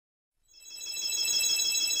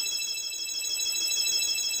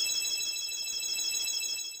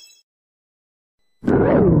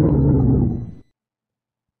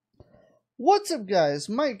What's up guys,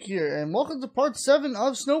 Mike here, and welcome to part 7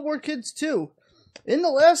 of Snowboard Kids 2. In the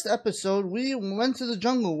last episode, we went to the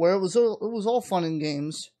jungle where it was all fun and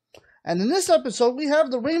games. And in this episode, we have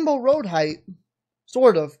the Rainbow Road height.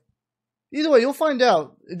 Sort of. Either way, you'll find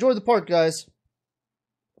out. Enjoy the part, guys.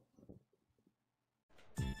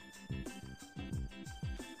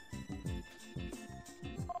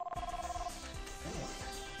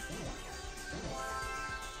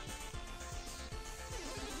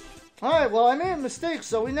 Alright, well, I made a mistake,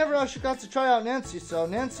 so we never actually got to try out Nancy, so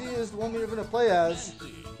Nancy is the one we were going to play as.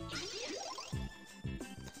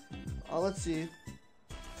 Let's see.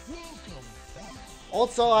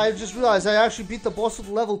 Also, I just realized I actually beat the boss with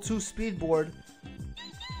level 2 speedboard.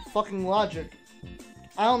 Fucking logic.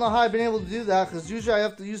 I don't know how I've been able to do that, because usually I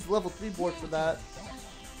have to use the level 3 board for that.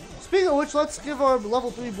 Speaking of which, let's give our level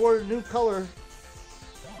 3 board a new color.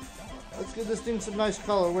 Let's give this thing some nice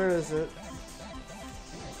color. Where is it?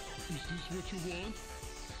 Is this what you want?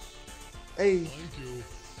 Hey. I do.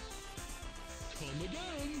 Come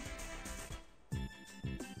again.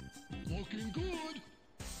 Looking good.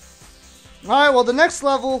 Alright, well the next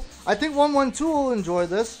level, I think 112 will enjoy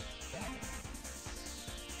this.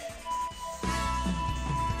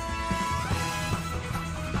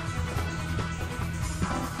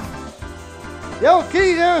 Yo,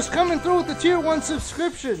 Kitty Harris coming through with the tier 1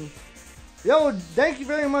 subscription. Yo, thank you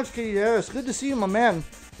very much, Kitty Harris. Good to see you, my man.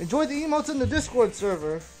 Enjoy the emotes in the Discord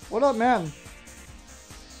server. What up, man?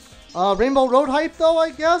 Rainbow Road hype, though, I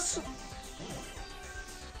guess?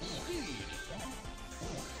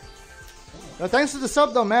 No, thanks for the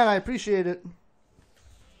sub, though, man. I appreciate it.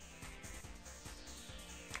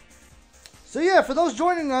 So, yeah, for those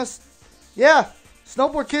joining us, yeah,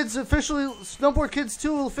 Snowboard Kids 2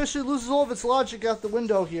 officially loses all of its logic out the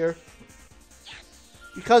window here.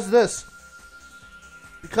 Because of this.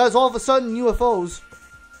 Because all of a sudden, UFOs.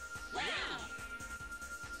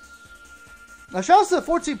 Now, shout out to the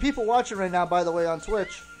 14 people watching right now, by the way, on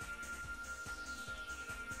Twitch.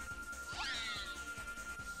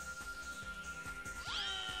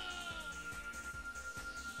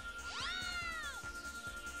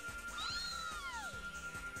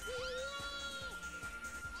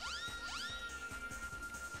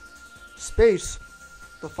 Space,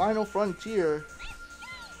 the final frontier.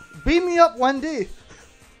 Beam me up, Wendy.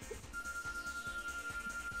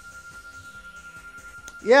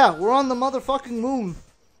 Yeah, we're on the motherfucking moon.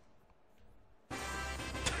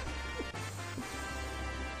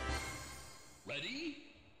 Ready?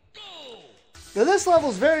 Go! Now this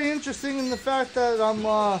level is very interesting in the fact that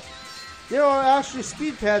there are actually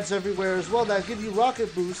speed pads everywhere as well that give you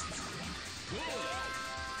rocket boosts.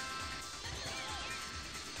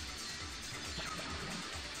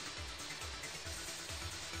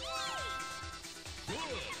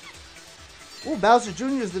 Ooh, Bowser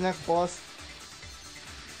Jr. is the next boss.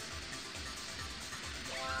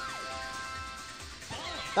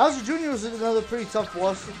 Bowser Jr. was another pretty tough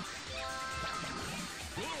boss.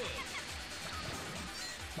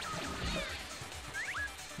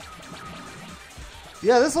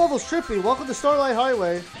 Yeah, this level's trippy. Welcome to Starlight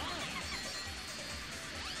Highway.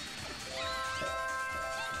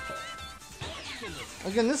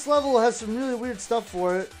 Again, this level has some really weird stuff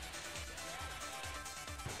for it.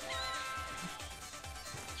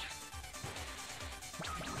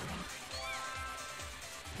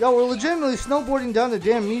 Yo, we're legitimately snowboarding down the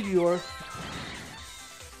damn meteor.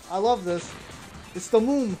 I love this. It's the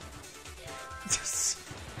moon.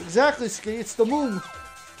 Exactly, Ski. It's the moon.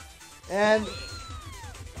 And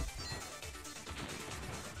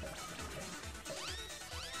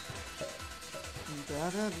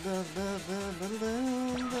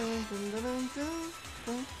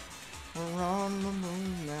we're on the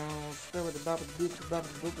moon now.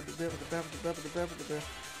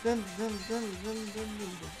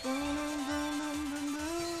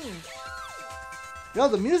 Yo,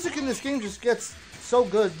 the music in this game just gets so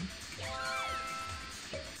good.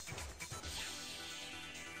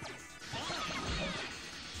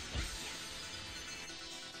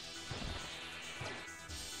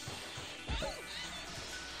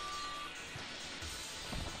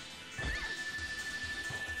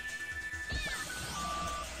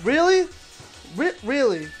 Really?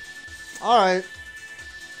 Really? Alright.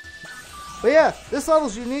 But yeah, this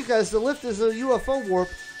level's unique as the lift is a UFO warp.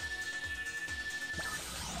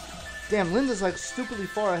 Damn, Linda's like stupidly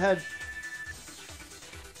far ahead.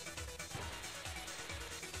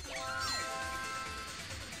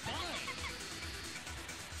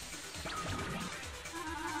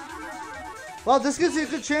 Well, this gives you a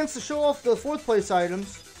good chance to show off the 4th place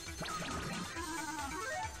items.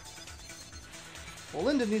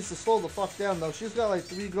 Linda needs to slow the fuck down though. She's got like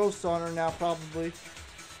 3 ghosts on her now probably.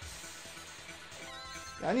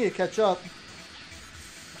 Yeah, I need to catch up.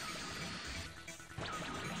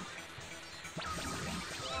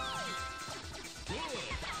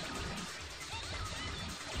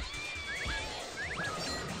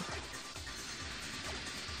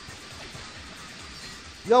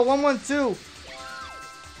 Yo, 112.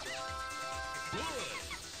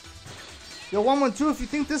 Yo, 112, if you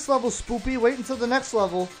think this level's spoopy, wait until the next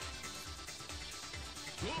level.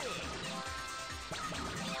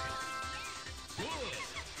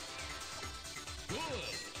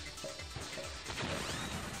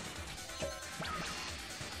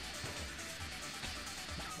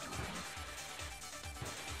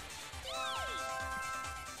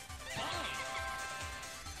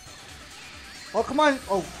 Oh, come on.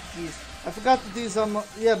 Oh, jeez. I forgot that these,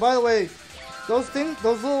 yeah, by the way, those things,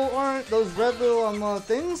 those red little,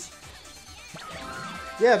 things.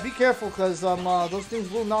 Yeah, be careful, because, those things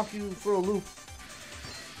will knock you for a loop.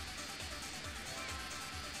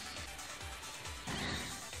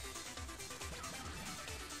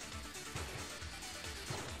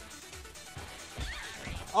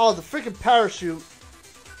 Oh, the freaking parachute.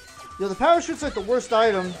 Yo, the parachute's like the worst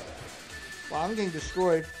item. Wow, I'm getting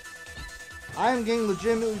destroyed. I am getting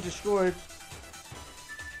legitimately destroyed.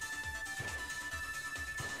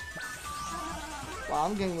 Wow,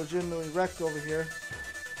 I'm getting legitimately wrecked over here.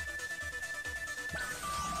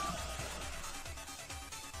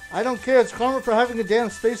 I don't care, it's karma for having a damn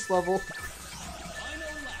space level.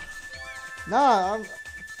 Nah,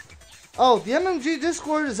 oh, the MMG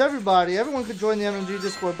Discord is everybody. Everyone can join the MMG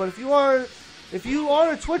Discord, but if you are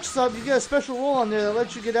a Twitch sub, you get a special role on there that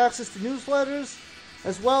lets you get access to newsletters,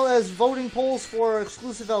 as well as voting polls for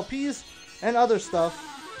exclusive LPs and other stuff.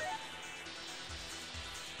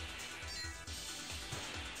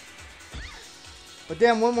 But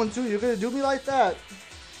damn, 112, you're gonna do me like that?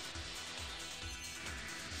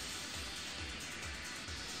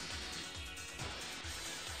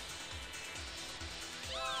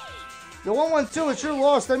 Yo, 112, it's your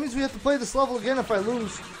loss. That means we have to play this level again if I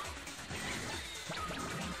lose.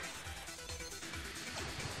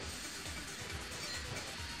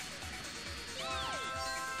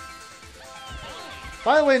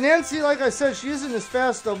 By the way, Nancy, like I said, she isn't as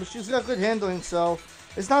fast though, but she's got good handling, so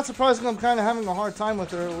it's not surprising I'm kind of having a hard time with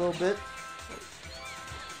her a little bit.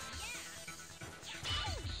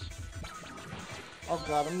 Oh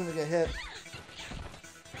god, I'm gonna get hit.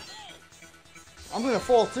 I'm gonna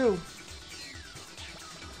fall too.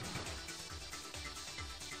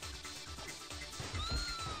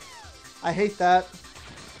 I hate that.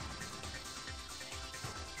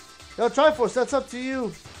 Yo, Triforce, that's up to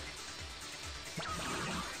you.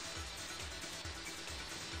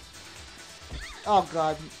 Oh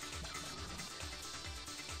god.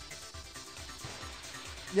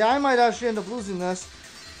 Yeah, I might actually end up losing this.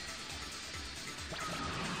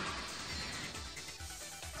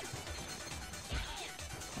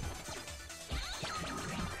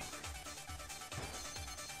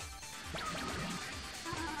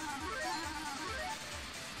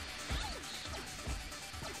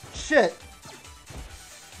 Shit.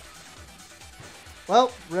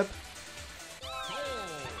 Well, rip.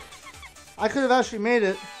 I could have actually made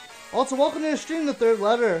it. Also, welcome to the stream, the third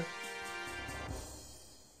letter.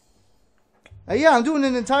 Yeah, I'm doing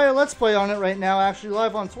an entire Let's Play on it right now, actually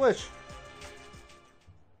live on Twitch.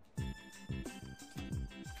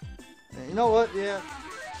 You know what? Yeah.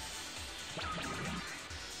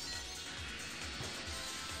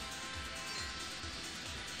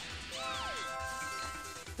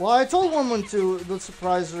 Well, I told 112 the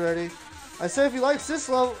surprise already. I said if he likes this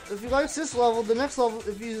level, the next level,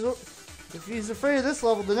 if he's afraid of this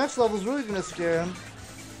level, the next level is really gonna scare him.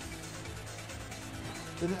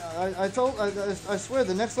 I swear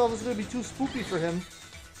the next level is gonna be too spooky for him.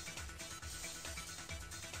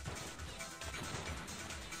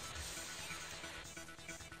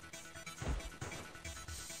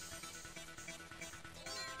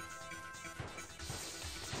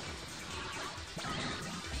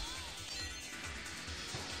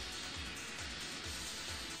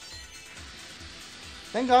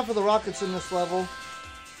 Thank God for the rockets in this level.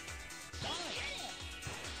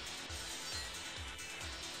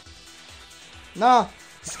 Nah,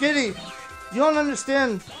 Skitty, you don't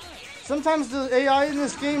understand. Sometimes the AI in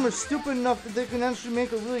this game are stupid enough that they can actually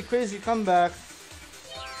make a really crazy comeback.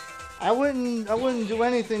 I wouldn't do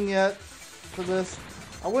anything yet for this.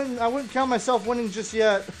 I wouldn't count myself winning just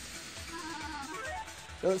yet.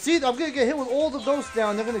 See, I'm gonna get hit with all the ghosts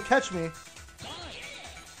down. They're gonna catch me.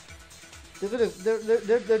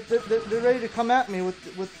 They're ready to come at me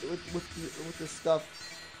with this stuff.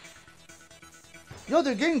 Yo,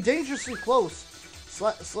 they're getting dangerously close.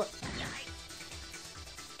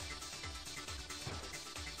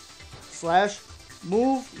 Slash,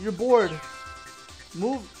 move your board.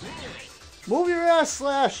 Move your ass,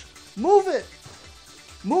 Slash. Move it.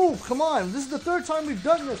 Move. Come on. This is the third time we've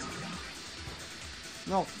done this.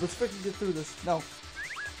 No, let's freaking get through this. No.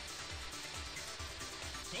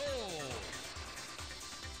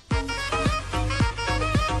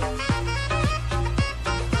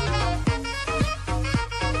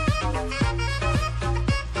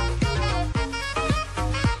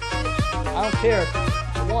 I don't care.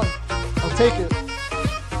 I won. I'll take it.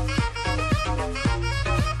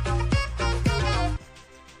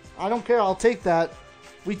 I don't care. I'll take that.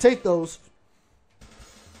 We take those.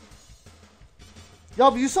 Yo,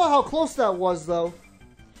 but you saw how close that was, though.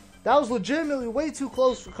 That was legitimately way too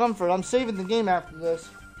close for comfort. I'm saving the game after this.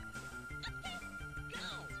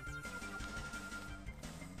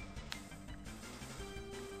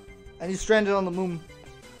 And he's stranded on the moon.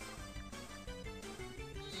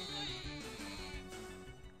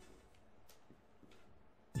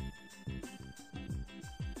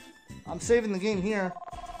 I'm saving the game here.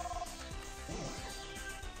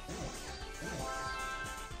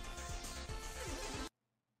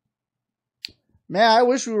 Man, I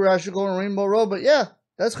wish we were actually going Rainbow Road, but yeah,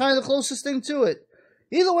 that's kind of the closest thing to it.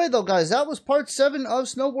 Either way, though, guys, that was part 7 of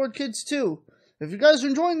Snowboard Kids 2. If you guys are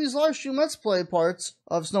enjoying these live stream Let's Play parts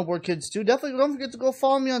of Snowboard Kids 2, definitely don't forget to go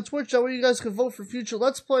follow me on Twitch. That way you guys can vote for future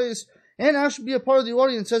Let's Plays and actually be a part of the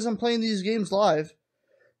audience as I'm playing these games live.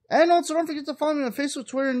 And also, don't forget to follow me on Facebook,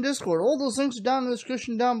 Twitter, and Discord. All those links are down in the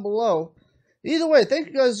description down below. Either way, thank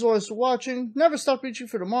you guys as always for watching. Never stop reaching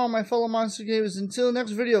for tomorrow, my fellow monster gamers. Until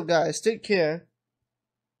next video, guys, take care.